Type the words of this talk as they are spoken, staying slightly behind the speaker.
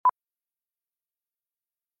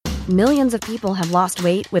Millions of people have lost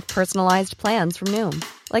weight with personalized plans from Noom.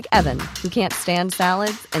 Like Evan, who can't stand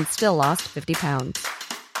salads and still lost 50 pounds.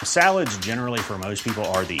 Salads generally for most people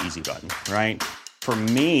are the easy button, right? For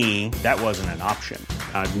me, that wasn't an option.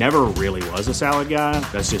 I never really was a salad guy.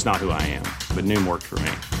 That's just not who I am. But Noom worked for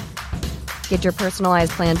me. Get your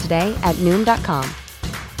personalized plan today at Noom.com.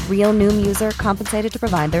 Real Noom user compensated to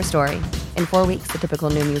provide their story. In 4 weeks, the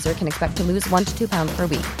typical Noom user can expect to lose 1 to 2 pounds per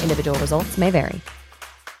week. Individual results may vary.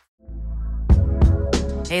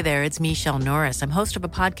 Hey there, it's Michelle Norris. I'm host of a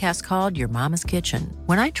podcast called Your Mama's Kitchen.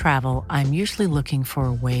 When I travel, I'm usually looking for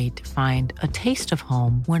a way to find a taste of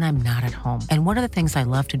home when I'm not at home. And one of the things I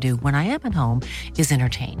love to do when I am at home is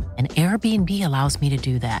entertain. And Airbnb allows me to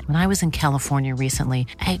do that. When I was in California recently,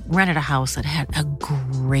 I rented a house that had a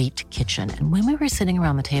great kitchen. And when we were sitting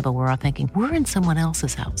around the table, we're all thinking, we're in someone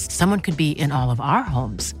else's house. Someone could be in all of our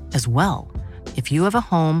homes as well. If you have a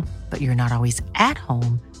home, but you're not always at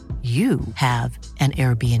home, you have an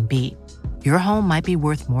Airbnb. Your home might be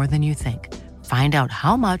worth more than you think. Find out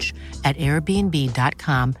how much at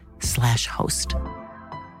airbnb.com/host.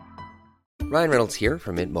 Ryan Reynolds here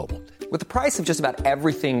from Mint Mobile. With the price of just about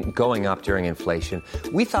everything going up during inflation,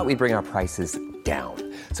 we thought we'd bring our prices down.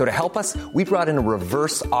 So to help us, we brought in a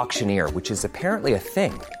reverse auctioneer, which is apparently a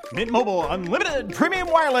thing. Mint Mobile Unlimited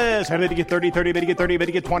Premium Wireless. How to get 30, 30, bit to get 30, bit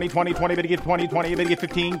to get 20, 20, 20, bit to get 20, 20, bit to get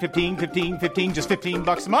 15, 15, 15, 15, just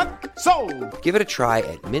 $15 a month? Sold! Give it a try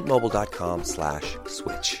at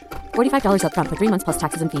mintmobile.com/switch. $45 up front for 3 months plus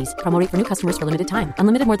taxes and fees. Promo rate for new customers for limited time.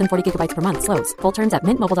 Unlimited more than 40 gigabytes per month. Slows full terms at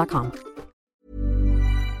mintmobile.com.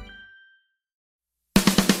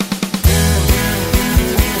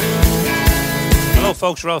 Hello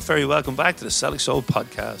folks, you're all very welcome back to the Celtic Soul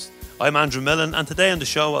podcast. I'm Andrew Millen, and today on the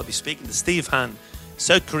show I'll be speaking to Steve Han,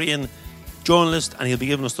 South Korean journalist, and he'll be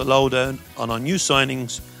giving us the lowdown on our new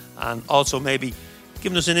signings and also maybe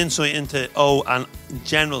giving us an insight into and in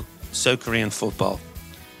general South Korean football.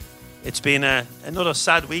 It's been another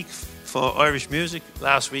sad week for Irish music.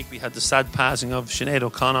 Last week we had the sad passing of Sinead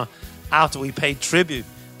O'Connor after we paid tribute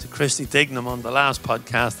to Christy Dignam on the last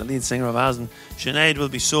podcast, the lead singer of Aslan. Sinead will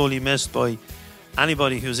be sorely missed by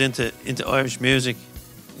anybody who's into Irish music.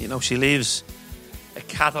 You know, she leaves a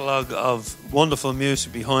catalogue of wonderful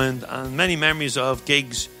music behind and many memories of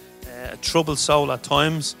gigs, a troubled soul at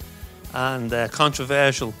times and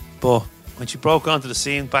controversial, but when she broke onto the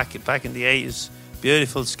scene back in the 80s,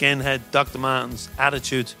 beautiful skinhead, Dr. Martens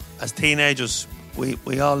attitude. As teenagers,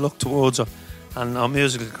 we all look towards her, and our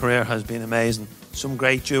musical career has been amazing. Some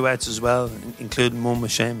great duets as well, including one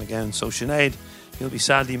with Shane McGowan. So Sinead, you'll be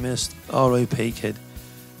sadly missed. R.I.P. kid.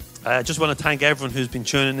 I just want to thank everyone who's been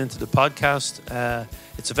tuning into the podcast.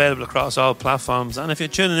 It's available across all platforms. And if you're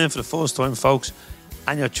tuning in for the first time, folks,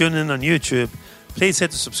 and you're tuning in on YouTube, please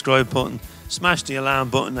hit the subscribe button, smash the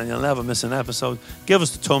alarm button, and you'll never miss an episode. Give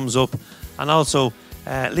us the thumbs up, and also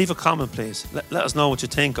leave a comment, please. Let us know what you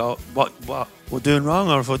think, or what we're doing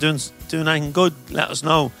wrong, or if we're doing anything good. Let us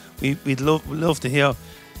know. We'd love to hear.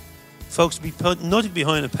 Folks, we put nothing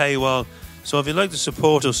behind a paywall. So if you'd like to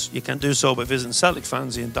support us, you can do so by visiting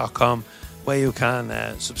CelticFanzine.com, where you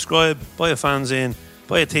can subscribe, buy a fanzine,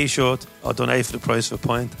 buy a t-shirt, or donate for the price of a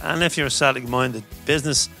pint. And if you're a Celtic-minded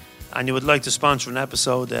business and you would like to sponsor an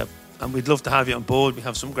episode, and we'd love to have you on board, we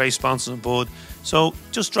have some great sponsors on board. So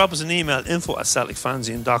just drop us an email,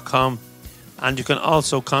 info@CelticFanzine.com, and you can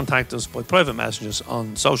also contact us by private messages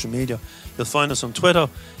on social media. You'll find us on Twitter,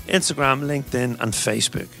 Instagram, LinkedIn, and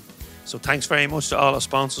Facebook. So thanks very much to all our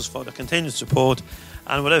sponsors for the continued support.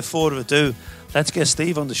 And without further ado, let's get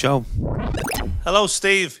Steve on the show. Hello,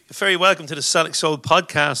 Steve. You're very welcome to the Celtic Soul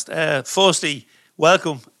podcast. Firstly,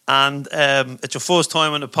 welcome. And it's your first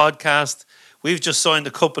time on the podcast. We've just signed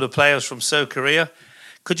a couple of players from South Korea.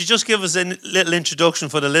 Could you just give us a little introduction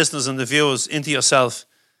for the listeners and the viewers into yourself?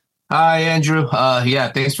 Hi, Andrew.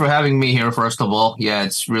 Thanks for having me here, first of all. Yeah,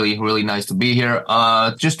 it's really, really nice to be here.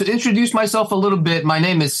 Just to introduce myself a little bit, my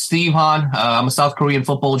name is Steve Han. I'm a South Korean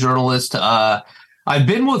football journalist. I've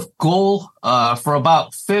been with Goal for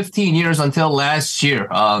about 15 years until last year.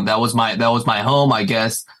 That was my home, I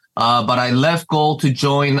guess. But I left Goal to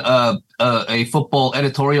join a football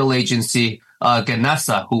editorial agency,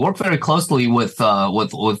 Ganasa, who work very closely with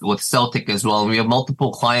Celtic as well. We have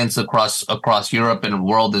multiple clients across Europe and the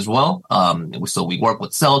world as well. So we work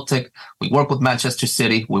with Celtic, we work with Manchester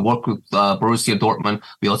City, we work with Borussia Dortmund.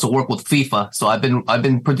 We also work with FIFA. So I've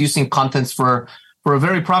been producing contents for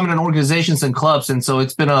very prominent organizations and clubs, and so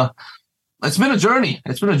it's been a journey.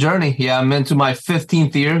 Yeah, I'm into my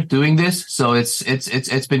 15th year doing this, so it's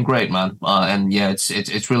been great, man. And yeah,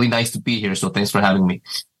 it's really nice to be here. So thanks for having me.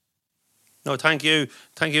 No, thank you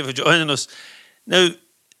for joining us. Now,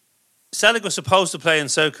 Celtic was supposed to play in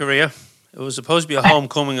South Korea. It was supposed to be a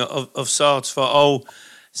homecoming of sorts for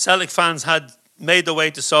Celtic fans had made their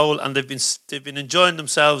way to Seoul, and they've been enjoying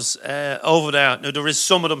themselves over there. Now there is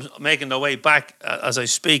some of them making their way back as I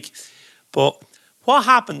speak. But what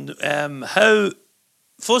happened?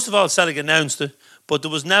 First of all, Celtic announced it, but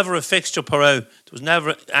there was never a fixture put out. There was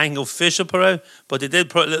never anything official put out, but they did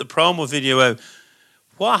put a little promo video out.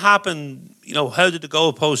 What happened? How did the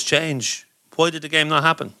goalposts change? Why did the game not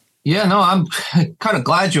happen? Yeah, no, I'm kind of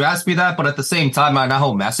glad you asked me that, but at the same time, I know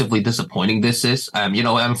how massively disappointing this is.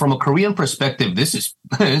 And from a Korean perspective, this is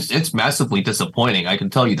it's massively disappointing. I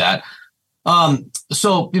can tell you that.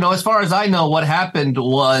 So as far as I know, what happened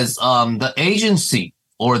was the agency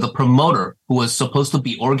or the promoter who was supposed to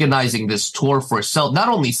be organizing this tour for not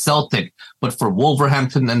only Celtic but for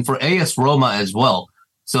Wolverhampton and for AS Roma as well.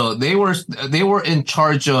 So they were in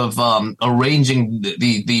charge of arranging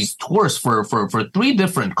these tours for 3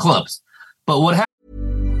 different clubs. But what happened?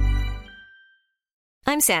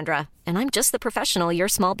 I'm Sandra, and I'm just the professional your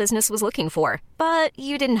small business was looking for. But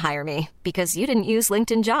you didn't hire me because you didn't use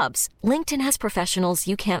LinkedIn Jobs. LinkedIn has professionals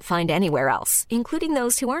you can't find anywhere else, including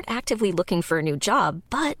those who aren't actively looking for a new job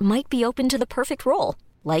but might be open to the perfect role,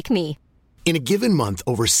 like me. In a given month,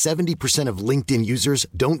 over 70% of LinkedIn users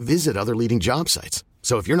don't visit other leading job sites.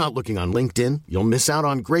 So if you're not looking on LinkedIn, you'll miss out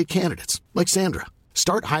on great candidates like Sandra.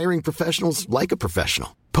 Start hiring professionals like a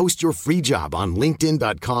professional. Post your free job on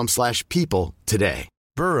linkedin.com/people today.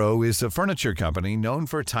 Burrow is a furniture company known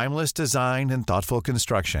for timeless design and thoughtful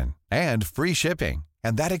construction and free shipping,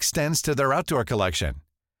 and that extends to their outdoor collection.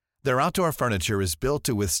 Their outdoor furniture is built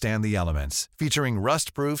to withstand the elements, featuring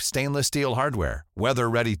rust-proof stainless steel hardware,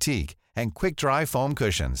 weather-ready teak, and quick-dry foam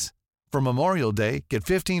cushions. For Memorial Day, get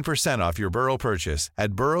 15% off your Burrow purchase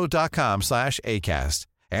at burrow.com/ACAST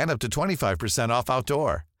and up to 25% off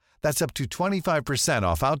outdoor. That's up to 25%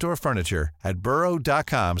 off outdoor furniture at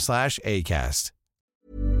burrow.com/ACAST.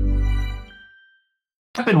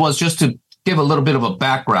 What happened was, just to give a little bit of a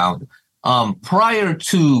background, prior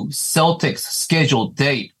to Celtic's scheduled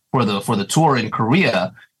date for the tour in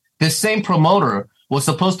Korea, this same promoter was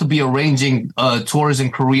supposed to be arranging tours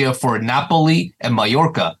in Korea for Napoli and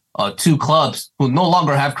Mallorca. 2 clubs who no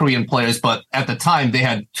longer have Korean players, but at the time they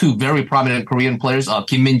had 2 very prominent Korean players,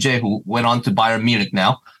 Kim Min-jae, who went on to Bayern Munich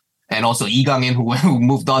now, and also Lee Gang-in, who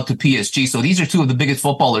moved on to PSG. So these are 2 of the biggest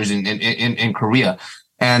footballers in Korea.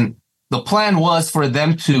 And the plan was for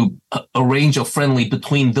them to arrange a friendly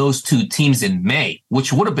between those 2 teams in May,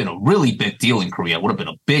 which would have been a really big deal in Korea. It would have been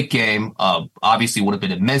a big game. Obviously would have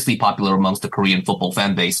been immensely popular amongst the Korean football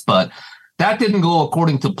fan base, but that didn't go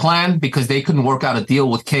according to plan because they couldn't work out a deal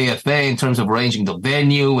with KFA in terms of arranging the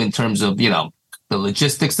venue, in terms of, the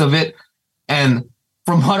logistics of it. And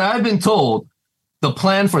from what I've been told, the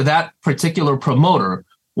plan for that particular promoter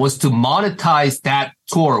was to monetize that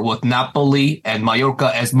tour with Napoli and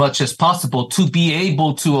Mallorca as much as possible to be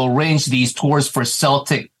able to arrange these tours for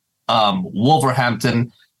Celtic,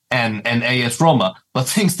 Wolverhampton, and AS Roma. But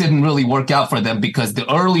things didn't really work out for them because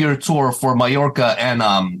the earlier tour for Mallorca and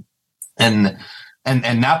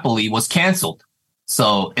Napoli was canceled.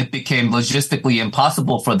 So it became logistically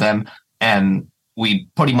impossible for them, and we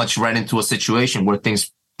pretty much ran into a situation where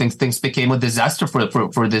things became a disaster for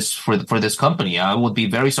this company. I would be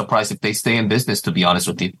very surprised if they stay in business, to be honest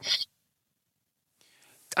with you.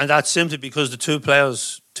 And that's simply because the 2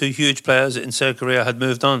 huge players in South Korea had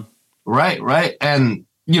moved on. Right. And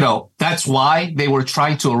that's why they were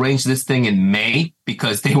trying to arrange this thing in May,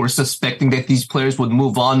 because they were suspecting that these players would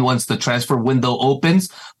move on once the transfer window opens.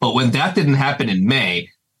 But when that didn't happen in May,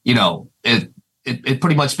 it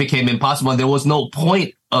pretty much became impossible. And there was no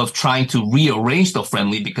point of trying to rearrange the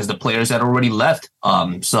friendly because the players had already left.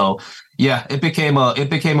 So yeah, it became a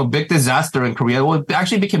big disaster in Korea. Well, it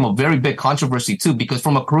actually became a very big controversy too, because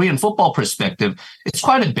from a Korean football perspective, it's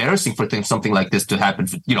quite embarrassing for something like this to happen.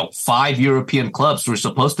 5 European clubs were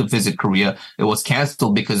supposed to visit Korea. It was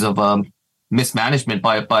canceled because of mismanagement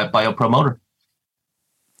by a promoter.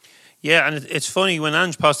 Yeah, and it's funny, when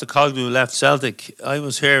Ange Postecoglou left Celtic, I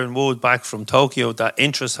was hearing word back from Tokyo that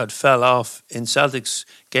interest had fell off in Celtic's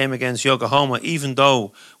game against Yokohama, even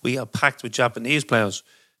though we are packed with Japanese players.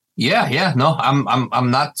 Yeah, no, I'm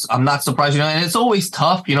not surprised. And it's always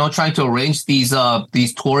tough, trying to arrange these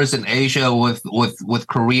tours in Asia with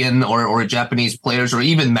Korean or Japanese players, or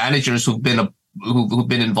even managers who've been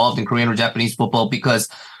involved in Korean or Japanese football, because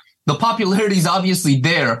the popularity is obviously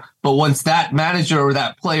there, but once that manager or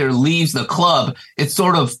that player leaves the club, it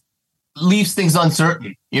sort of leaves things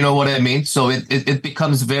uncertain. You know what I mean? So it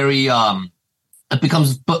becomes very it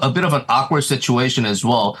becomes a bit of an awkward situation as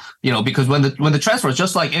well, because when the transfer is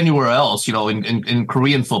just like anywhere else, in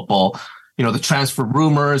Korean football, the transfer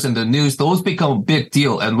rumors and the news, those become a big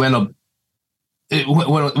deal. And when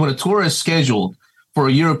a tour is scheduled for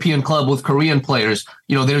a European club with Korean players,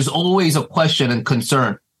 there's always a question and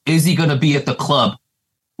concern. Is he going to be at the club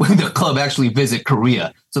when the club actually visit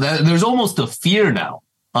Korea? So that there's almost a fear now.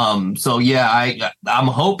 So yeah, I'm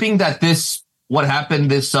hoping that what happened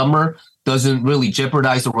this summer doesn't really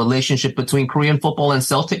jeopardize the relationship between Korean football and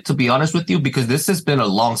Celtic, to be honest with you, because this has been a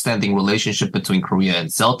long-standing relationship between Korea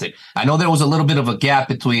and Celtic. I know there was a little bit of a gap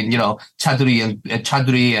between, Chaduri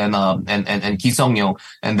and Ki Sung-yeong,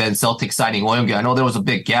 and then Celtic signing Oh Yeon-gyu. I know there was a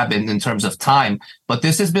big gap in terms of time, but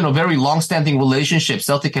this has been a very long-standing relationship.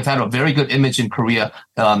 Celtic have had a very good image in Korea,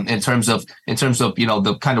 in terms of,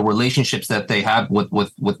 the kind of relationships that they have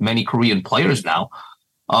with many Korean players now.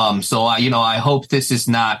 So I hope this is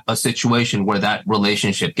not a situation where that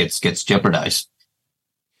relationship gets jeopardized.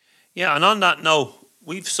 Yeah, and on that note,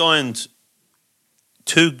 we've signed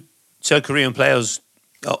 2 South Korean players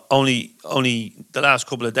only the last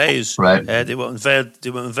couple of days. Right. They were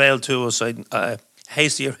unveiled to us at a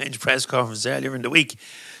hasty arranged press conference earlier in the week.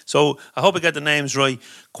 So I hope I get the names right.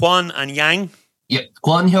 Kwon and Yang. Yeah,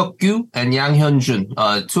 Kwon Hyuk-gyu and Yang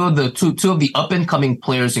Hyun-jun, two of the up and coming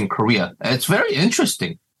players in Korea. It's very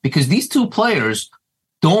interesting because these 2 players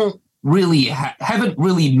don't really haven't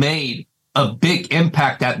really made a big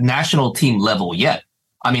impact at national team level yet.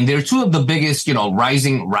 I mean, they're 2 of the biggest,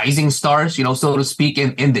 rising stars, so to speak,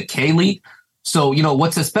 in the K-League. So,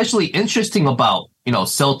 what's especially interesting about,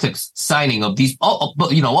 Celtic's signing of these, all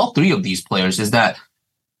 3 of these players is that,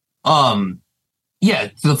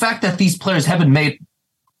 the fact that these players haven't made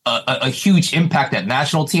a huge impact at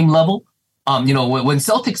national team level. When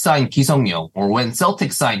Celtic signed Ki Sung-yeong or when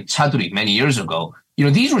Celtic signed Chaduri many years ago,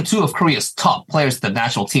 these were 2 of Korea's top players at the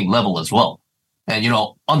national team level as well. And,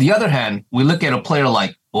 on the other hand, we look at a player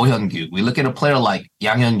like Oh Yeon-gyu, we look at a player like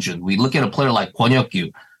Yang Hyun-jun, we look at a player like Kwon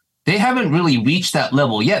Hyuk-gyu. They haven't really reached that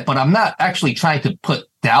level yet, but I'm not actually trying to put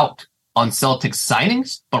doubt on Celtic's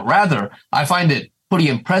signings, but rather I find it pretty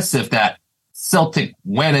impressive that Celtic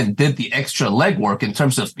went and did the extra legwork in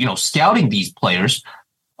terms of, scouting these players,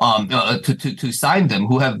 to sign them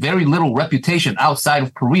who have very little reputation outside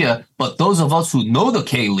of Korea. But those of us who know the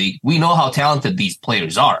K-League, we know how talented these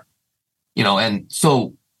players are, and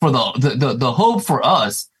so for the hope for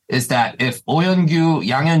us is that if Oh Yeon-gyu,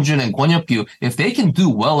 Yang Hyun-jun, and Kwon Hyuk-gyu, if they can do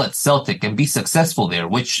well at Celtic and be successful there,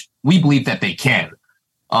 which we believe that they can,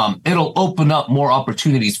 it'll open up more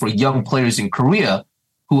opportunities for young players in Korea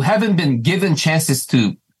who haven't been given chances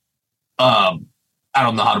to, I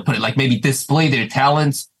don't know how to put it, like maybe display their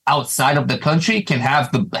talents outside of the country, can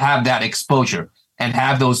have that exposure and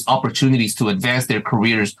have those opportunities to advance their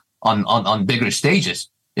careers on bigger stages.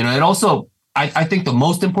 It also, I think the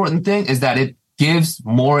most important thing is that it gives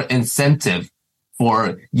more incentive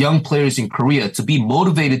for young players in Korea to be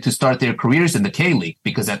motivated to start their careers in the K-League,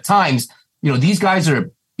 because at times, these guys are,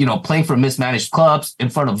 playing for mismanaged clubs in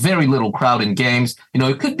front of very little crowd in games.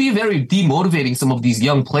 It could be very demotivating some of these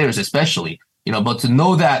young players, especially, but to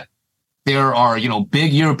know that there are,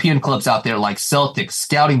 big European clubs out there like Celtic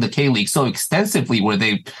scouting the K-League so extensively where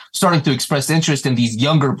they starting to express interest in these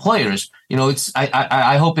younger players,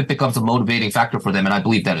 I hope it becomes a motivating factor for them. And I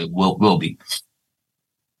believe that it will be.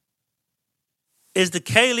 Is the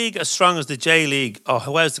K-League as strong as the J-League, or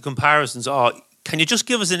how's the comparisons? Or can you just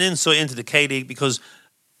give us an insight into the K-League? Because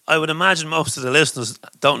I would imagine most of the listeners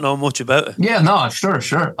don't know much about it. Yeah, no, sure.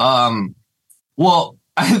 Well,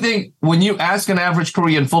 I think when you ask an average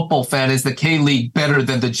Korean football fan, is the K-League better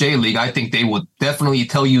than the J-League? I think they would definitely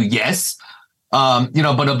tell you yes. But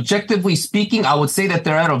objectively speaking, I would say that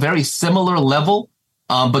they're at a very similar level.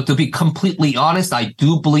 But to be completely honest, I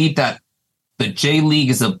do believe that the J-League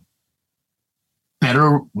is a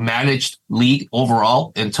better managed league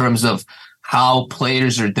overall in terms of how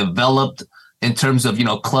players are developed, in terms of,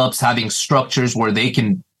 clubs having structures where they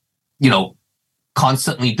can,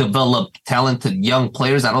 constantly develop talented young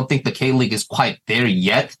players. I don't think the K-League is quite there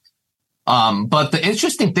yet. But the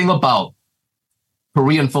interesting thing about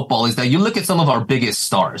Korean football is that you look at some of our biggest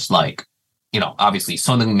stars, like, obviously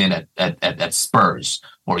Son Heung-min at Spurs,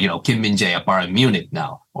 or, Kim Min-jae at Bayern Munich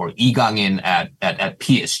now, or Lee Gang-in at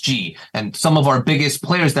PSG. And some of our biggest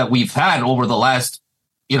players that we've had over the last,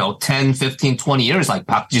 10, 15, 20 years, like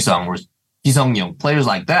Park Ji-sung or Ki Sung-yeong, players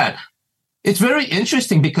like that. It's very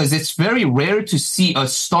interesting because it's very rare to see a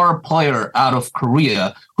star player out of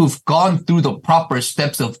Korea who've gone through the proper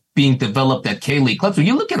steps of being developed at K-League clubs. So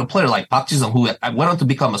you look at a player like Park Ji-sung, who went on to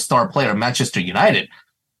become a star player at Manchester United.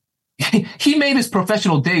 he made his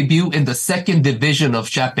professional debut in the second division of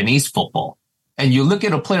Japanese football. And you look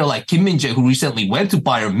at a player like Kim Min-jae, who recently went to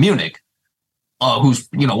Bayern Munich, who's,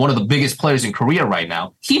 one of the biggest players in Korea right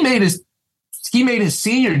now. He made his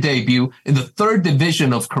senior debut in the third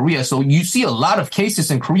division of Korea. So you see a lot of cases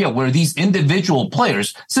in Korea where these individual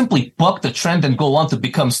players simply buck the trend and go on to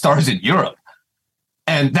become stars in Europe.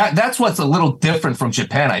 And that's what's a little different from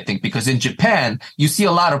Japan, I think, because in Japan, you see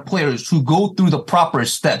a lot of players who go through the proper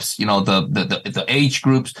steps, the age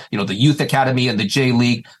groups, the youth academy and the J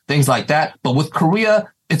League, things like that. But with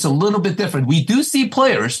Korea, it's a little bit different. We do see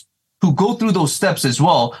players who go through those steps as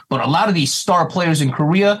well. But a lot of these star players in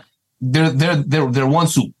Korea, they're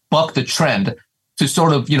ones who buck the trend to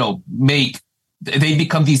sort of, they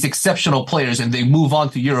become these exceptional players and they move on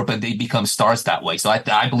to Europe and they become stars that way. So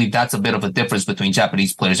I believe that's a bit of a difference between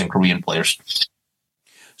Japanese players and Korean players.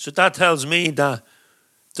 So that tells me that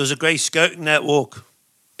there's a great scouting network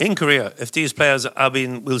in Korea. If these players have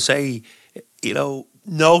been, we'll say,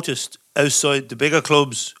 noticed outside the bigger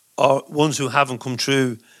clubs or ones who haven't come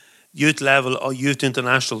through youth level or youth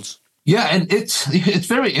internationals. Yeah, and it's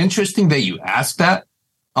very interesting that you ask that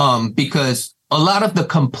because a lot of the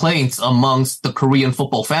complaints amongst the Korean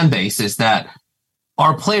football fan base is that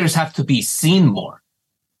our players have to be seen more.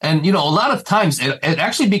 And, a lot of times it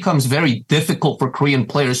actually becomes very difficult for Korean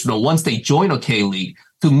players, once they join a K-League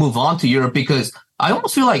to move on to Europe, because I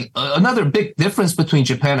almost feel like another big difference between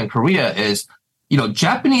Japan and Korea is,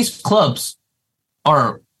 Japanese clubs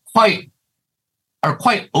are quite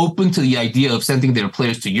open to the idea of sending their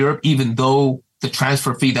players to Europe, even though the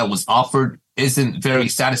transfer fee that was offered isn't very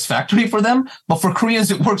satisfactory for them. But for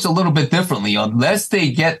Koreans, it works a little bit differently. Unless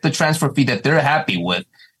they get the transfer fee that they're happy with,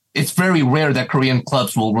 it's very rare that Korean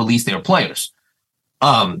clubs will release their players.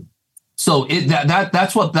 So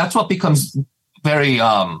that's what becomes very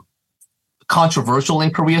controversial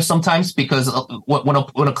in Korea sometimes, because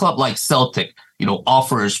when a club like Celtic,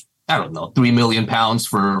 offers, I don't know, £3 million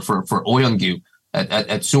for Oh Yeon-gyu at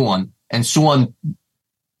Suwon, and Suwon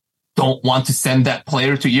don't want to send that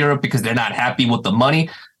player to Europe because they're not happy with the money,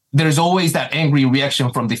 there's always that angry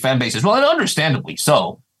reaction from the fan base as well, and understandably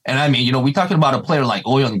so. And I mean, we're talking about a player like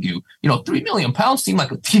Oh Yeon-gyu, £3 million seemed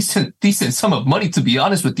like a decent sum of money, to be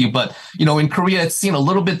honest with you. But, in Korea, it's seen a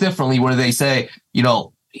little bit differently, where they say,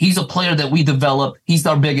 he's a player that we developed. He's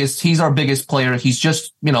our biggest player. He's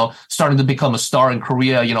just, starting to become a star in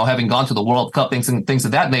Korea, having gone to the World Cup, things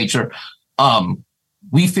of that nature.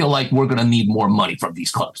 We feel like we're going to need more money from these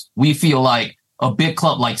clubs. We feel like a big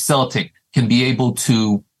club like Celtic can be able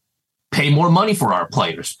to pay more money for our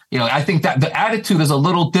players. I think that the attitude is a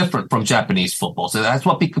little different from Japanese football. So that's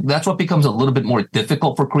what becomes a little bit more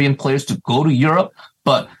difficult for Korean players to go to Europe.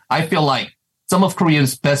 But I feel like some of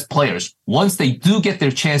Korea's best players, once they do get their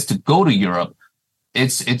chance to go to Europe,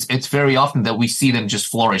 it's very often that we see them just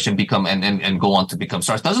flourish and become and go on to become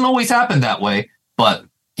stars. Doesn't always happen that way, but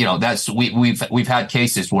we've had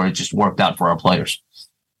cases where it just worked out for our players,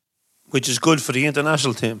 which is good for the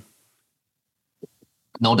international team.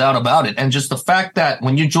 No doubt about it. And just the fact that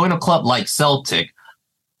when you join a club like Celtic,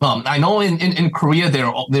 I know in Korea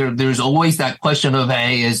there's always that question of,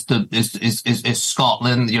 hey, is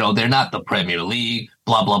Scotland, they're not the Premier League,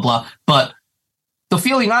 blah blah blah. But the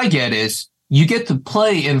feeling I get is you get to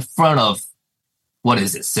play in front of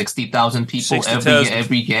 60,000 people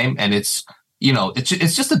every game, and it's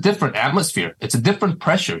just a different atmosphere. It's a different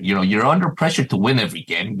pressure. You're under pressure to win every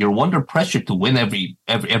game. You're under pressure to win every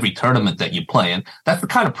tournament that you play in. That's the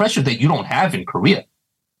kind of pressure that you don't have in Korea.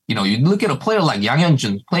 You look at a player like Yang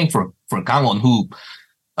Hyun-jin playing for Gangwon, who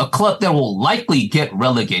a club that will likely get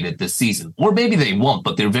relegated this season, or maybe they won't,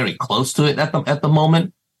 but they're very close to it at the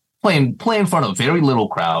moment. Play in front of very little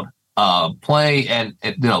crowd.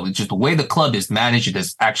 Just the way the club is managed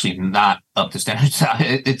is actually not up to standards.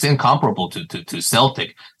 It's incomparable to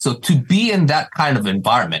Celtic. So to be in that kind of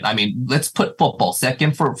environment, I mean, let's put football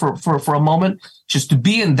second for a moment. Just to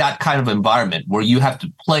be in that kind of environment where you have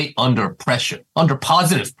to play under pressure, under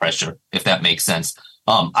positive pressure, if that makes sense.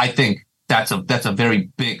 I think that's a very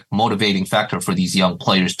big motivating factor for these young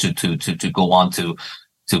players to go on to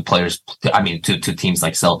teams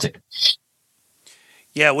like Celtic.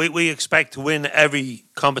 Yeah, we expect to win every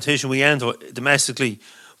competition we enter domestically,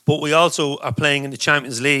 but we also are playing in the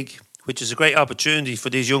Champions League, which is a great opportunity for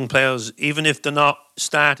these young players, even if they're not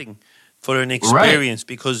starting, for an experience, right?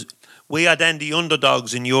 Because we are then the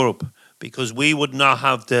underdogs in Europe, because we would not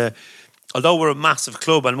have although we're a massive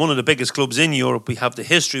club and one of the biggest clubs in Europe, we have the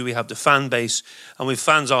history, we have the fan base, and we have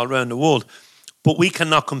fans all around the world, but we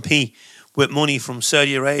cannot compete with money from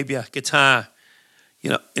Saudi Arabia, Qatar,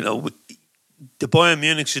 the Bayern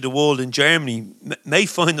Munichs of the world in Germany may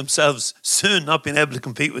find themselves soon not being able to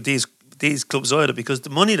compete with these clubs either, because the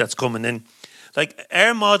money that's coming in. Like,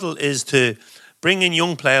 our model is to bring in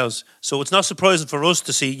young players, so it's not surprising for us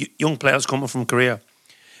to see young players coming from Korea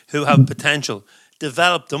who have potential,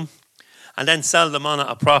 develop them, and then sell them on at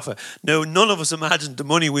a profit. Now, none of us imagined the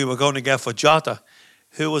money we were going to get for Jota,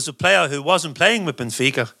 who was a player who wasn't playing with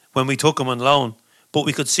Benfica when we took him on loan, but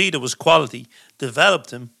we could see there was quality,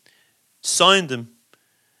 developed him, signed him,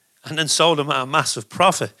 and then sold him at a massive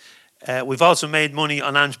profit. We've also made money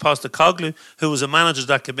on Ange Postecoglou, who was a manager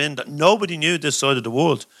that came in that nobody knew this side of the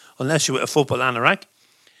world, unless you were a football anorak.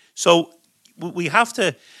 So we have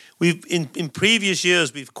to... In previous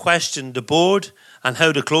years, we've questioned the board and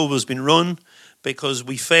how the club has been run, because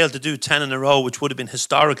we failed to do 10 in a row, which would have been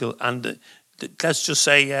historical. And let's just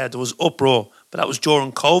say there was uproar, but that was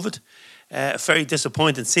during COVID. A very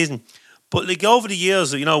disappointing season. But like, over the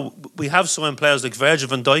years, we have signed players like Virgil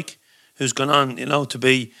van Dijk, who's gone on,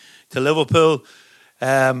 to Liverpool.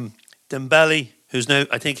 Dembele, who's now,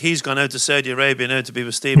 I think he's gone out to Saudi Arabia now to be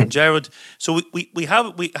with Steven Gerrard. So we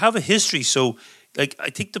have a history. So, like, I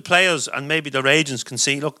think the players and maybe their agents can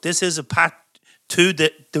see, look, this is a path to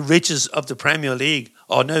the riches of the Premier League,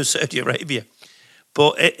 or now Saudi Arabia.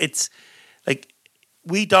 But it's like,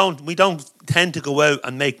 we don't tend to go out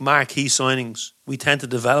and make marquee signings. We tend to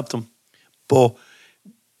develop them. But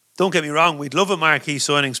don't get me wrong, we'd love a marquee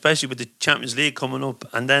signing, especially with the Champions League coming up.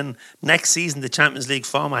 And then next season, the Champions League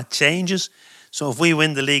format changes. So if we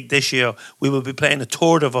win the league this year, we will be playing a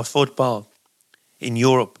third of our football in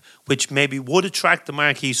Europe, which maybe would attract the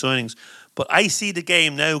marquee signings. But I see the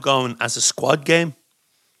game now going as a squad game,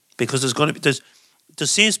 because there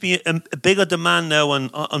seems to be a bigger demand now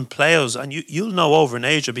on players, and you'll know over in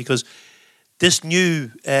Asia, because this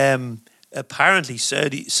new apparently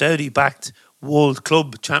Saudi-backed World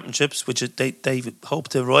Club Championships, which they hope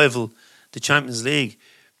to rival the Champions League.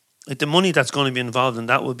 Like, the money that's going to be involved in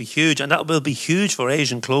that will be huge, and that will be huge for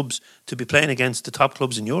Asian clubs to be playing against the top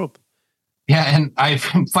clubs in Europe. Yeah, and I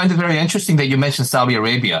find it very interesting that you mentioned Saudi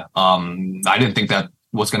Arabia. I didn't think that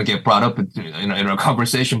was going to get brought up in a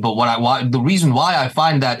conversation, but the reason why I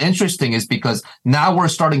find that interesting is because now we're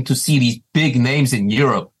starting to see these big names in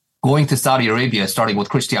Europe going to Saudi Arabia, starting with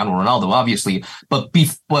Cristiano Ronaldo, obviously. But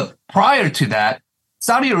prior to that,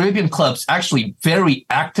 Saudi Arabian clubs actually very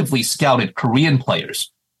actively scouted Korean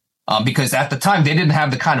players. Because at the time, they didn't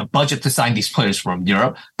have the kind of budget to sign these players from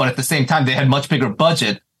Europe. But at the same time, they had much bigger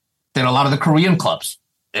budget than a lot of the Korean clubs,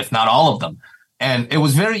 if not all of them. And it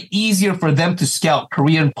was very easier for them to scout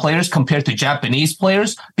Korean players compared to Japanese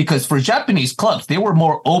players, because for Japanese clubs, they were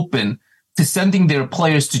more open to sending their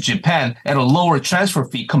players to Japan at a lower transfer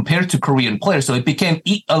fee compared to Korean players. So it became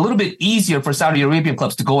a little bit easier for Saudi Arabian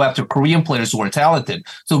clubs to go after Korean players who are talented.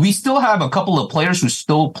 So we still have a couple of players who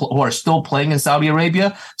are still playing in Saudi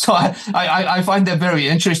Arabia. So I find that very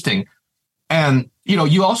interesting. And,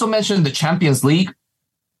 you also mentioned the Champions League.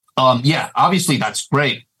 Yeah, obviously that's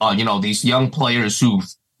great. These young players who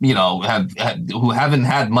haven't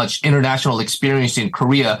had much international experience in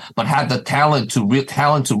Korea, but had the talent to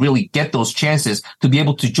really get those chances to be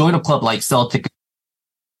able to join a club like Celtic.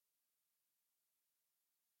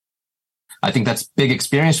 I think that's big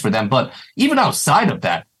experience for them. But even outside of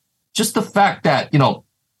that, just the fact that,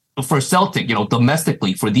 for Celtic,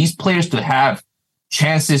 domestically, for these players to have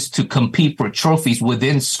chances to compete for trophies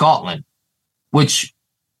within Scotland, which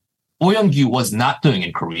Oh Young-gyu was not doing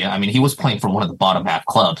in Korea. I mean, he was playing for one of the bottom half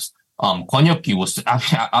clubs. Kwon Hyuk-gyu was,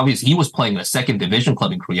 obviously, he was playing in a second division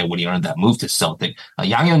club in Korea when he earned that move to Celtic.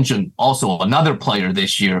 Yang Hyun-jun, also another player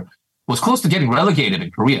this year, was close to getting relegated in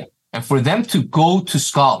Korea. And for them to go to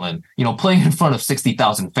Scotland, playing in front of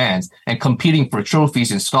 60,000 fans and competing for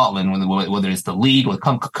trophies in Scotland, whether it's the league or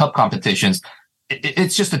cup competitions,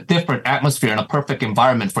 it's just a different atmosphere and a perfect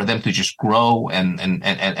environment for them to just grow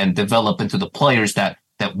and develop into the players that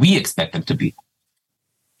we expect them to be.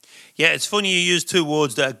 Yeah, it's funny you use two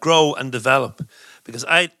words there, grow and develop, because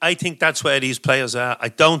I think that's where these players are. I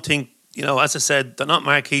don't think, as I said, they're not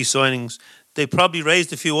marquee signings. They probably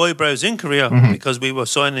raised a few eyebrows in Korea because we were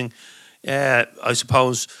signing, I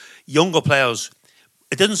suppose, younger players.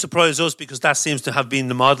 It didn't surprise us because that seems to have been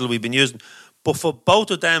the model we've been using. But for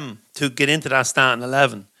both of them to get into that starting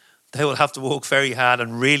 11, they will have to work very hard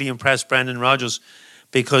and really impress Brendan Rodgers,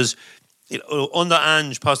 because under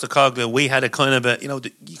Ange Postecoglou, we had a kind of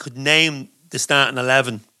you could name the starting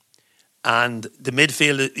 11, and the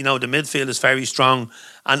midfield is very strong,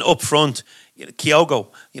 and up front,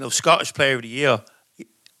 Kyogo, Scottish Player of the Year,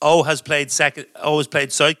 has played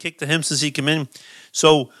sidekick to him since he came in.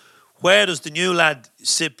 So Where does the new lad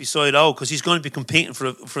sit beside O? Because he's going to be competing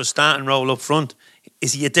for a starting role up front.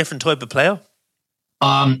 Is he a different type of player?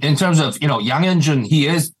 In terms of, Yang Hyun-jun, he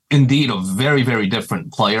is indeed a very, very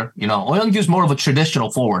different player. Oh Young-gyu is more of a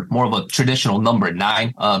traditional forward, more of a traditional number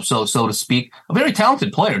 9, so to speak. A very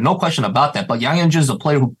talented player, no question about that. But Yang Hyun-jun is a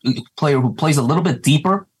player who plays a little bit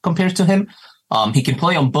deeper compared to him. He can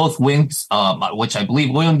play on both wings, which I believe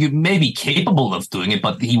Oh Young-gyu may be capable of doing it,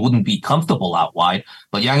 but he wouldn't be comfortable out wide.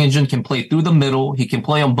 But Yang Hyun-jun can play through the middle. He can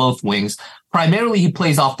play on both wings. Primarily, he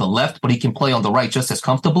plays off the left, but he can play on the right just as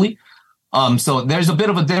comfortably. So there's a bit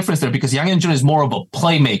of a difference there because Yang Hyun-jun is more of a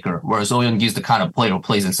playmaker, whereas Oh Young-gyu is the kind of player who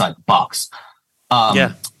plays inside the box.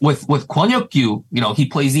 With Kwon Hyuk-gyu, he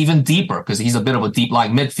plays even deeper because he's a bit of a deep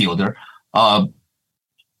lying midfielder. A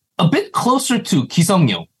bit closer to Ki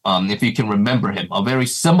Sung-yo, if you can remember him, a very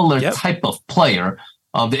similar type of player.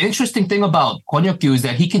 The interesting thing about Kwon Hyuk-gyu is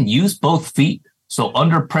that he can use both feet. So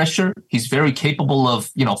under pressure, he's very capable of,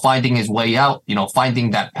 finding his way out,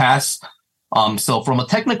 finding that pass. So from a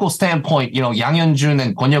technical standpoint, Yang Hyun-jun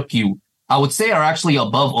and Kwon Hyuk-gyu, I would say are actually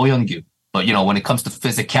above Oh Young-gyu. But, when it comes to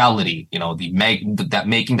physicality,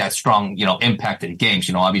 making that strong, impact in games,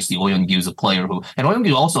 obviously Oh Young-gyu is a player and Oh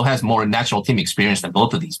Young-gyu also has more national team experience than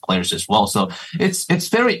both of these players as well. So it's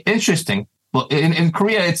very interesting. But in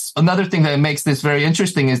Korea, it's another thing that makes this very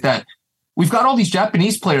interesting is that we've got all these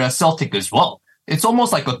Japanese players at Celtic as well. It's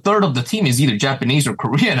almost like a third of the team is either Japanese or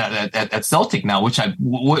Korean at Celtic now, which I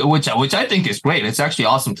think is great. It's actually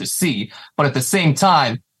awesome to see. But at the same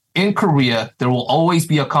time, in Korea, there will always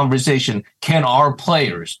be a conversation. Can our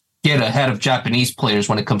players get ahead of Japanese players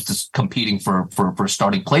when it comes to competing for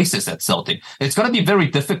starting places at Celtic? It's going to be very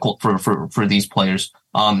difficult for these players,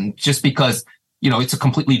 just because it's a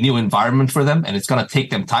completely new environment for them and it's going to take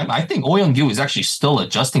them time. I think Oh Young-gyu is actually still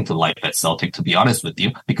adjusting to life at Celtic, to be honest with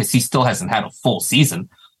you, because he still hasn't had a full season.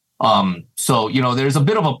 So, there's a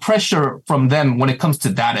bit of a pressure from them when it comes to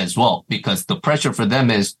that as well, because the pressure for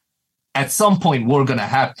them is at some point we're going to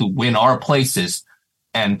have to win our places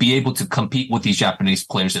and be able to compete with these Japanese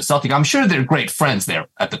players at Celtic. I'm sure they're great friends there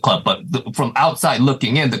at the club, but from outside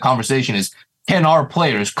looking in, the conversation is, can our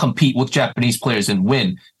players compete with Japanese players and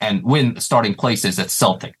win starting places at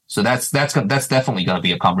Celtic? So that's definitely going to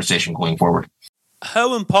be a conversation going forward.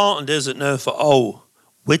 How important is it now for O,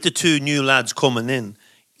 with the two new lads coming in?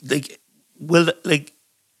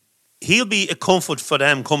 He'll be a comfort for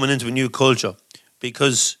them coming into a new culture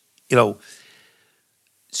because,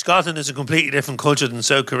 Scotland is a completely different culture than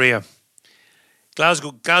South Korea.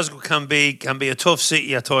 Glasgow can be a tough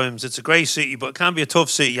city at times. It's a great city, but it can be a tough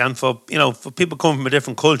city. And for people coming from a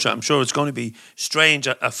different culture, I'm sure it's going to be strange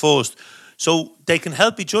at first. So they can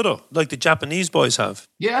help each other, like the Japanese boys have.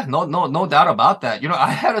 Yeah, no doubt about that.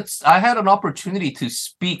 I had an opportunity to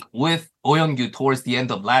speak with Oh Young-gyu towards the end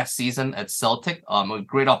of last season at Celtic. A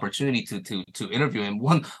great opportunity to interview him.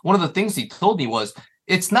 One of the things he told me was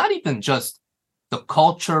it's not even just the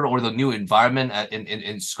culture or the new environment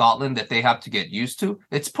in Scotland that they have to get used to.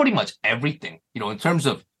 It's pretty much everything, in terms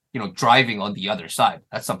of, driving on the other side.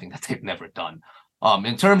 That's something that they've never done.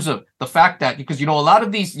 In terms of the fact that, because, a lot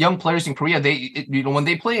of these young players in Korea, when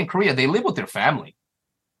they play in Korea, they live with their family.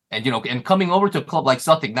 And, and coming over to a club like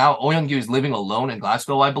Celtic, now Oh Young-gyu is living alone in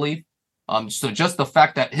Glasgow, I believe. So just the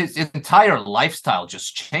fact that his entire lifestyle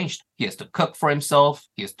just changed. He has to cook for himself.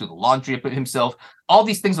 He has to do the laundry for himself. All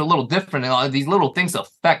these things are a little different, and all these little things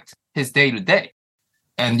affect his day to day.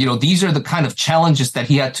 And, these are the kind of challenges that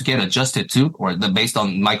he had to get adjusted to, based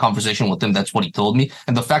on my conversation with him, that's what he told me.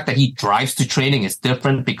 And the fact that he drives to training is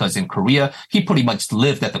different because in Korea, he pretty much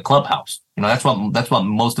lived at the clubhouse. That's what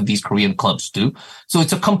most of these Korean clubs do. So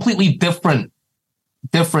it's a completely different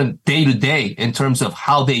day to day in terms of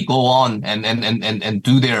how they go on and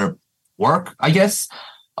do their work, I guess.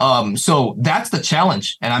 So that's the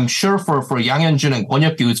challenge. And I'm sure for Yang Hyun-jun and Kwon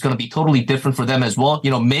Hyuk-gyu, it's going to be totally different for them as well.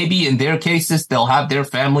 Maybe in their cases, they'll have their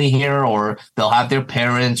family here or they'll have their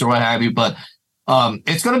parents or what have you. But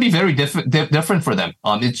it's going to be very different for them.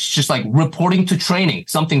 It's just like reporting to training,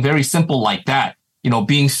 something very simple like that.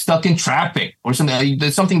 Being stuck in traffic or something.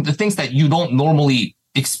 The things that you don't normally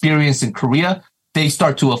experience in Korea, they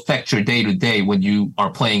start to affect your day to day when you are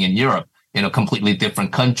playing in Europe in a completely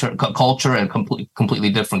different culture and completely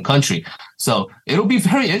different country. So it'll be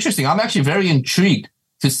very interesting. I'm actually very intrigued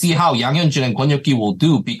to see how Yang Hyun-jun and Kwon Hyuk-gyu will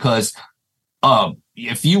do because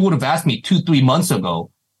if you would have asked me 2-3 months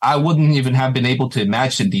ago, I wouldn't even have been able to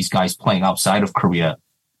imagine these guys playing outside of Korea,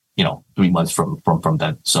 3 months from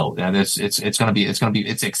then. So it's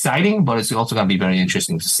exciting, but it's also going to be very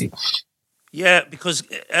interesting to see. Yeah, because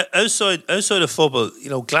outside of football,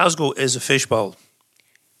 Glasgow is a fishbowl.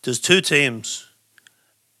 There's two teams,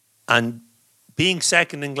 And being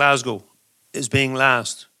second in Glasgow is being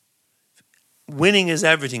last. Winning is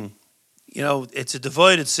everything. You know, it's a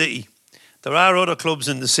divided city. There are other clubs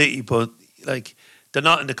in the city, but like they're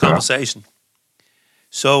not in the conversation.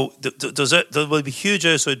 So there will be huge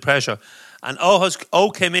outside pressure. And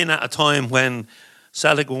O came in at a time when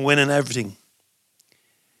Celtic were winning everything.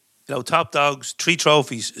 You know, top dogs, 3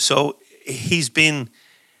 trophies. So he's been,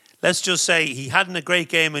 let's just say, he hadn't a great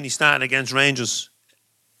game when he started against Rangers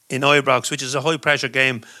in Ibrox, which is a high pressure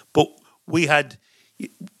game. But we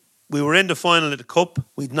were in the final of the Cup.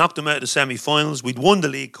 We'd knocked them out of the semi-finals. We'd won the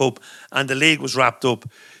League Cup and the league was wrapped up.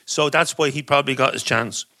 So that's why he probably got his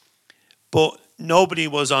chance. But nobody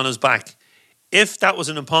was on his back. If that was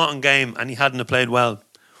an important game and he hadn't played well,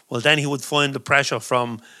 then he would find the pressure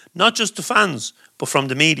from not just the fans, but from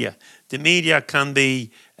the media. The media can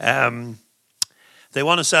be, they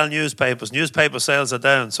want to sell newspapers. Newspaper sales are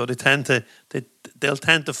down, so they'll tend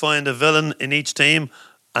to find a villain in each team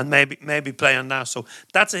and maybe play on that. So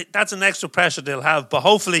that's an extra pressure they'll have. But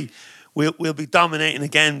hopefully we'll be dominating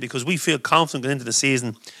again because we feel confident going into the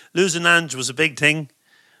season. Losing Ange was a big thing,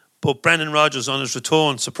 but Brendan Rodgers on his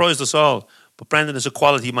return surprised us all. But Brendan is a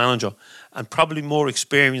quality manager and probably more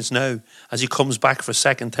experienced now as he comes back for a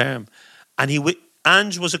second term. And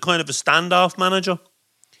Ange was a kind of a standoff manager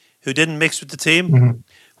who didn't mix with the team,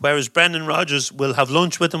 whereas Brendan Rodgers will have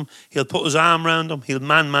lunch with him, he'll put his arm around him, he'll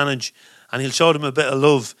man-manage, and he'll show them a bit of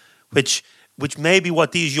love, which may be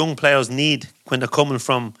what these young players need when they're coming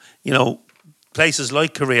from, you know, places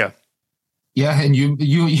like Korea. Yeah, and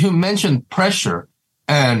you mentioned pressure,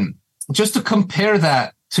 and just to compare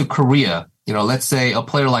that to Korea, you know, let's say a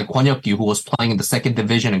player like Kwon Hyuk-kyu, who was playing in the 2nd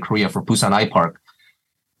division in Korea for Busan iPark,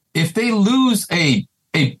 if they lose a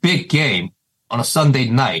big game on a Sunday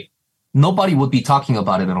night, nobody would be talking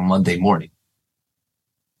about it on a Monday morning.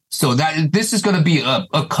 So this is going to be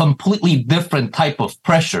a completely different type of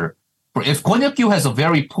pressure. For if Kwon Hyuk-kyu has a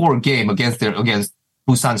very poor game against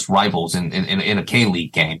Busan's rivals in a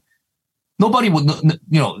K-League game, nobody would,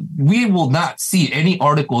 you know, we will not see any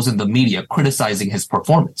articles in the media criticizing his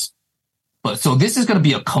performance. But so this is going to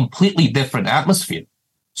be a completely different atmosphere.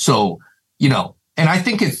 So, you know, and I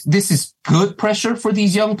think this is good pressure for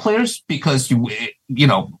these young players because you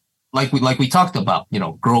know, like we talked about, you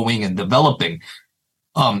know, growing and developing.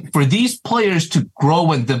 For these players to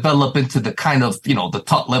grow and develop into the kind of, you know, the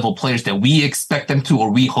top level players that we expect them to, or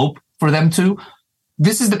we hope for them to,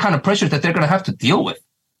 this is the kind of pressure that they're going to have to deal with.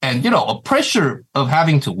 And, you know, a pressure of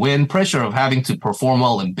having to win, pressure of having to perform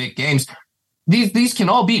well in big games, these can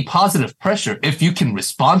all be positive pressure if you can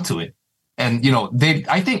respond to it. And, you know,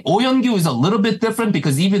 I think Oh Yeon-gyu is a little bit different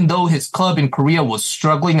because even though his club in Korea was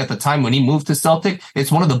struggling at the time when he moved to Celtic,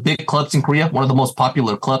 it's one of the big clubs in Korea, one of the most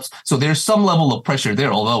popular clubs. So there's some level of pressure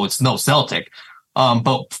there, although it's no Celtic.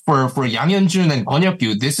 But for Yang Hyun-jun and Kwon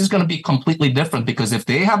Hyuk-kyu, this is going to be completely different because if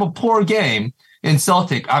they have a poor game in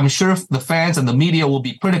Celtic, I'm sure the fans and the media will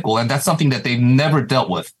be critical, and that's something that they've never dealt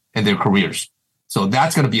with in their careers. So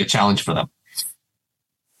that's going to be a challenge for them.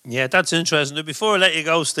 Yeah, that's interesting. Now, before I let you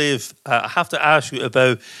go, Steve, I have to ask you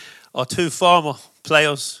about our 2 former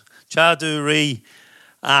players, Cha Do-ri,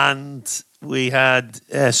 and we had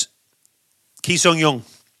Ki Sung-young.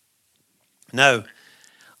 Now,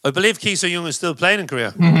 I believe Ki Sung-young is still playing in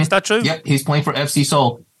Korea. Is that true? Yeah, he's playing for FC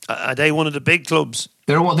Seoul. Are they one of the big clubs?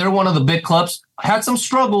 They're one of the big clubs. Had some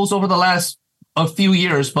struggles over the last a few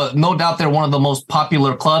years, but no doubt they're one of the most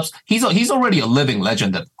popular clubs. He's already a living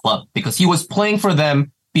legend at the club because he was playing for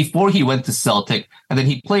them before he went to Celtic, and then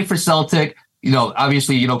he played for Celtic. You know,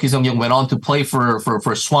 obviously, you know, Ki Sung-young went on to play for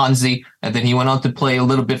Swansea, and then he went on to play a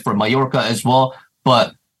little bit for Mallorca as well.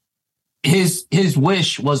 But his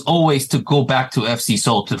wish was always to go back to FC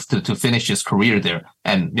Seoul to finish his career there.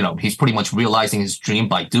 And, you know, he's pretty much realizing his dream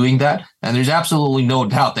by doing that. And there's absolutely no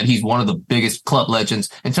doubt that he's one of the biggest club legends.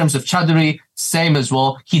 In terms of Cha Do-ri, same as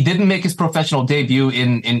well. He didn't make his professional debut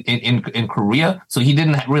in Korea, so he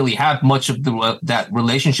didn't really have much of that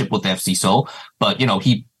relationship with FC Seoul. But, you know,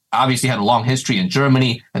 he obviously had a long history in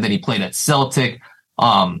Germany, and then he played at Celtic.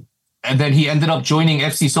 And then he ended up joining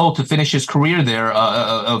FC Seoul to finish his career there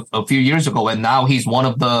a few years ago, and now he's one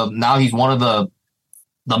of the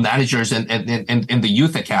managers in the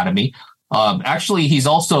youth academy. Actually, he's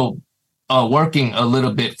also working a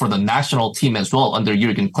little bit for the national team as well under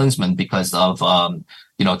Jurgen Klinsmann because of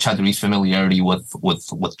you know, Cha Do-ri's familiarity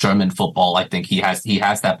with German football. I think he has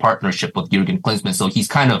that partnership with Jurgen Klinsmann, so he's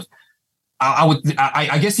kind of,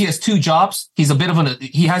 I guess he has two jobs. He has a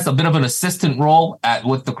bit of an assistant role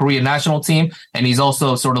with the Korean national team, and he's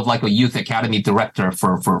also sort of like a youth academy director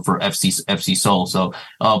for FC Seoul. So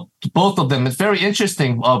both of them, it's very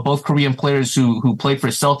interesting. Both Korean players who played for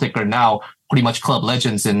Celtic are now pretty much club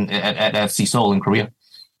legends at FC Seoul in Korea.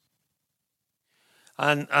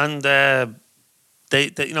 And they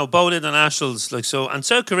both internationals like so, and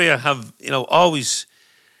South Korea have always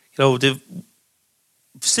they've.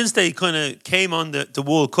 Since they kind of came on the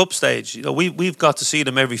World Cup stage, we've got to see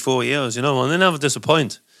them every 4 years, and they never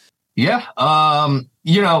disappoint. Yeah,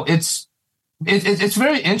 it's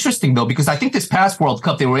very interesting though, because I think this past World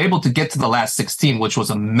Cup they were able to get to the last 16, which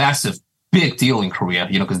was a massive, big deal in Korea.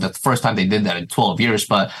 Because that's the first time they did that in 12 years.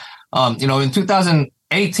 But in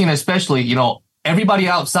 2018 especially, everybody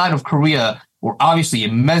outside of Korea were obviously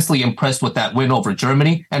immensely impressed with that win over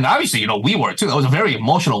Germany. And obviously, we were too. It was a very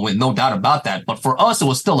emotional win, no doubt about that. But for us, it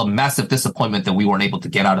was still a massive disappointment that we weren't able to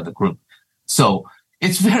get out of the group. So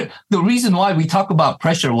the reason why we talk about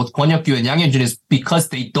pressure with Kwon Hyuk-kyu and Yang Hyun-jin is because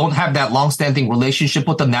they don't have that long-standing relationship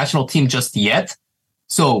with the national team just yet.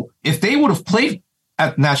 So if they would have played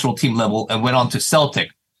at national team level and went on to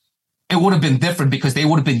Celtic, it would have been different because they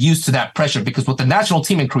would have been used to that pressure. Because with the national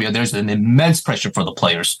team in Korea, there's an immense pressure for the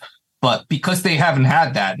players. But because they haven't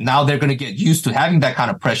had that, now they're going to get used to having that kind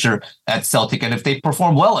of pressure at Celtic. And if they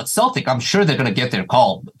perform well at Celtic, I'm sure they're going to get their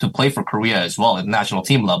call to play for Korea as well at national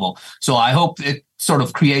team level. So I hope it sort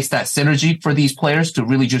of creates that synergy for these players to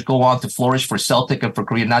really just go on to flourish for Celtic and for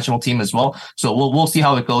Korean national team as well. So we'll see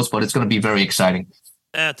how it goes, but it's going to be very exciting.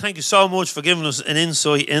 Thank you so much for giving us an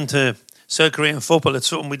insight into South Korean football. It's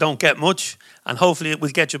something we don't get much. And hopefully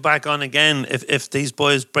we'll get you back on again if these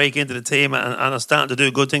boys break into the team and are starting to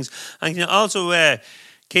do good things. And you can also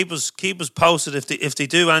keep us posted if they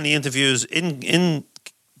do any interviews in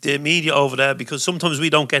the media over there, because sometimes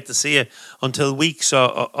we don't get to see it until weeks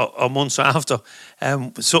or months after.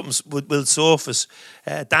 Something will surface.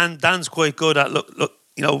 Dan's quite good at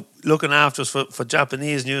looking after us for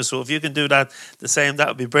Japanese news. So if you can do that the same, that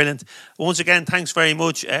would be brilliant. Once again, thanks very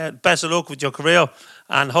much. Best of luck with your career,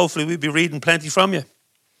 and hopefully we'll be reading plenty from you.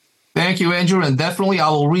 Thank you, Andrew, and definitely I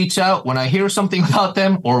will reach out when I hear something about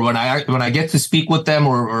them, or when I get to speak with them,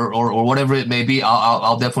 or whatever it may be.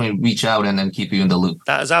 I'll definitely reach out and then keep you in the loop.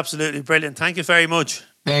 That is absolutely brilliant. Thank you very much.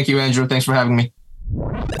 Thank you, Andrew. Thanks for having me.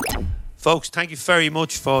 Folks, thank you very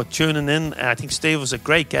much for tuning in. I think Steve was a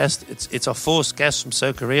great guest. It's our first guest from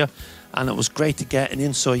South Korea, and it was great to get an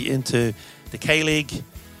insight into the K-League,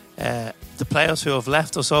 the players who have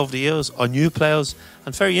left us over the years, or new players,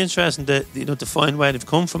 and very interesting to find where they've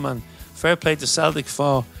come from. And fair play to Celtic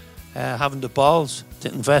for having the balls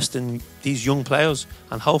to invest in these young players,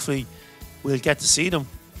 and hopefully we'll get to see them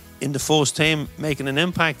in the first team making an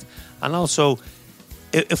impact. And also,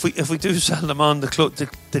 if we do sell them on, the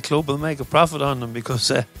club will make a profit on them,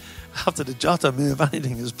 because after the Jota move,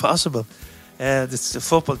 anything is possible. The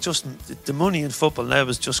football, just the money in football now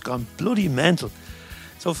has just gone bloody mental.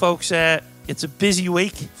 So, folks, it's a busy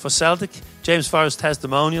week for Celtic. James Forrest's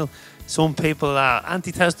testimonial. Some people are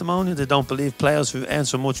anti-testimonial. They don't believe players who earn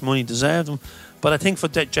so much money deserve them. But I think for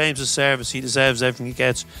James's service, he deserves everything he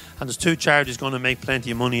gets. And there's two charities going to make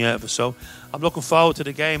plenty of money out of it. So I'm looking forward to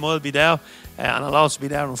the game. I'll be there. And I'll also be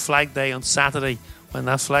there on Flag Day on Saturday, when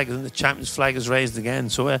that flag and the Champions flag is raised again.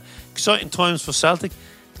 So exciting times for Celtic.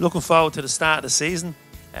 Looking forward to the start of the season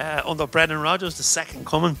under Brendan Rodgers, the second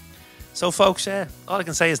coming. So, folks, all I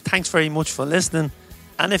can say is thanks very much for listening.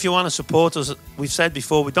 And if you want to support us, we've said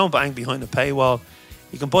before, we don't bang behind a paywall.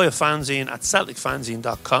 You can buy a fanzine at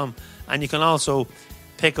CelticFanzine.com, and you can also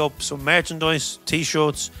pick up some merchandise,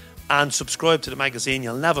 t-shirts, and subscribe to the magazine.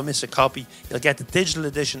 You'll never miss a copy. You'll get the digital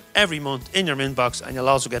edition every month in your inbox, and you'll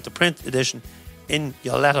also get the print edition in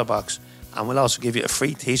your letterbox. And we'll also give you a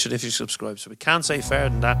free t-shirt if you subscribe. So we can't say fairer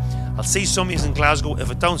than that. I'll see some of you in Glasgow. If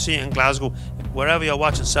I don't see you in Glasgow, wherever you're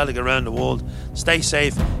watching Celtic around the world, stay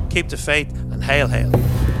safe, keep the faith, and hail, hail.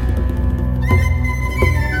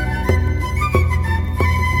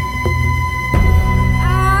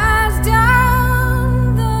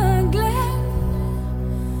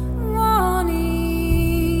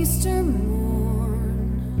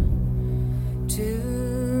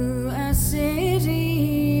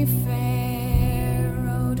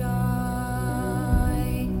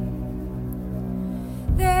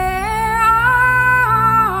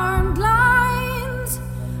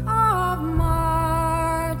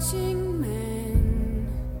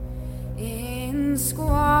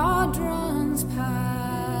 Squadrons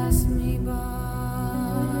pass me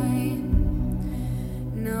by.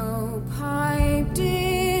 No pipe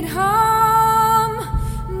did hum,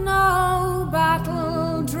 no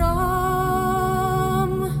battle drum.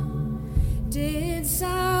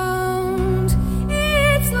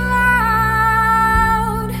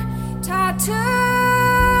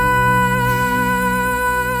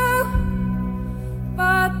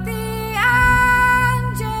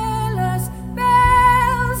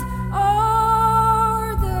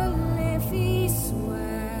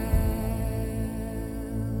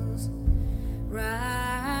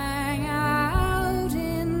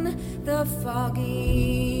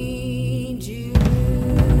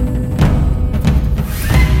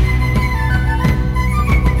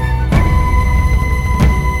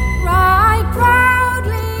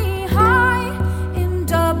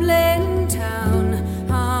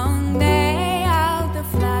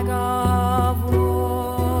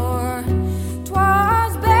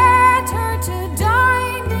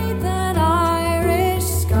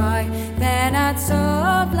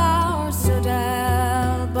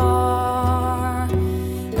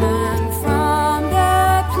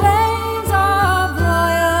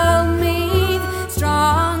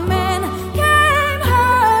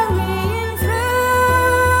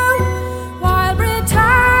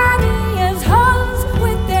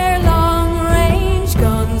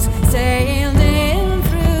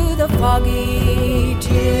 foggy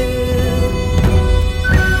dew.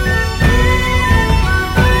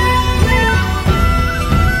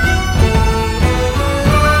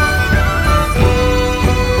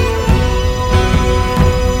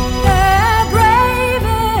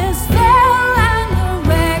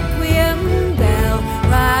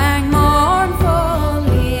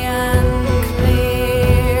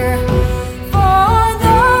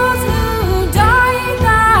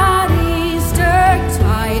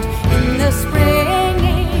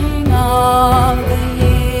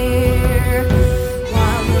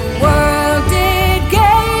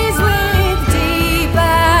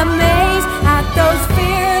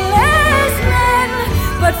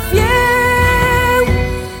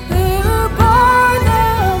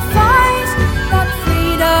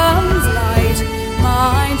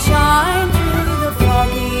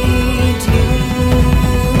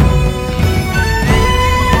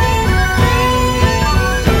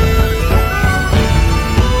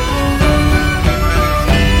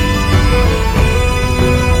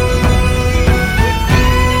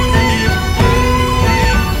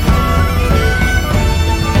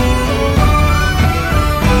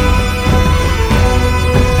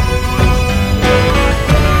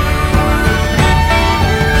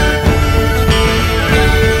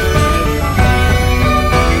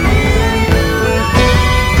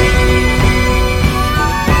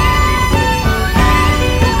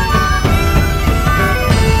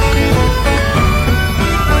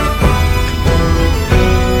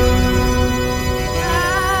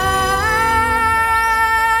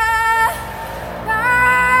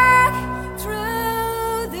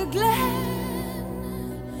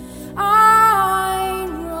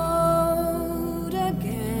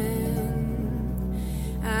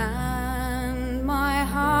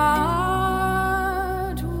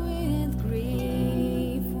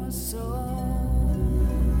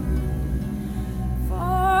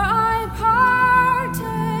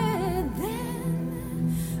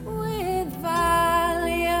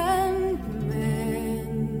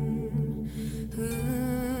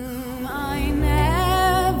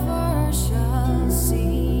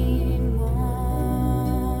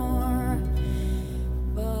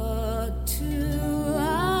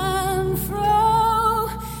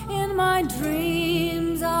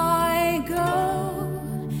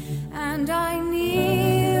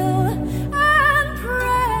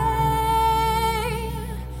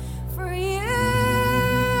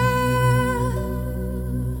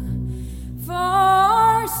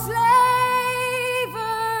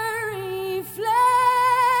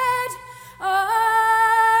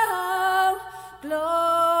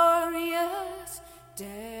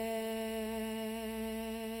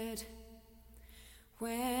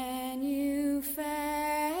 When you fell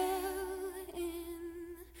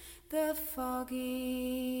in the foggy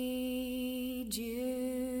dew.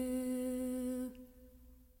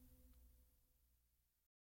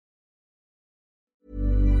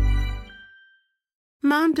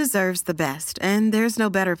 Mom deserves the best, and there's no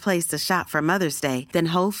better place to shop for Mother's Day than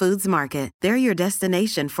Whole Foods Market. They're your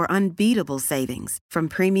destination for unbeatable savings, from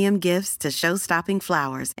premium gifts to show-stopping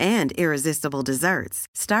flowers and irresistible desserts.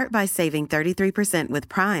 Start by saving 33% with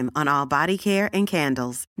Prime on all body care and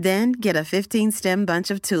candles. Then get a 15-stem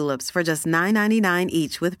bunch of tulips for just $9.99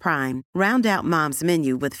 each with Prime. Round out Mom's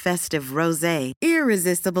menu with festive rosé,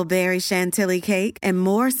 irresistible berry chantilly cake, and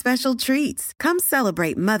more special treats. Come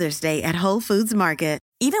celebrate Mother's Day at Whole Foods Market.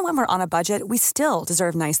 Even when we're on a budget, we still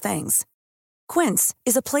deserve nice things. Quince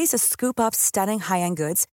is a place to scoop up stunning high-end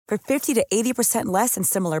goods for 50 to 80% less than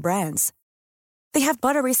similar brands. They have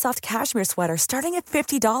buttery soft cashmere sweaters starting at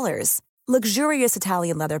 $50, luxurious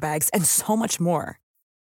Italian leather bags, and so much more.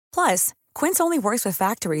 Plus, Quince only works with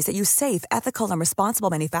factories that use safe, ethical, and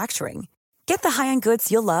responsible manufacturing. Get the high-end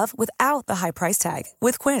goods you'll love without the high price tag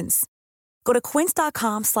with Quince. Go to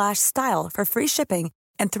quince.com/style for free shipping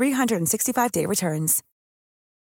and 365-day returns.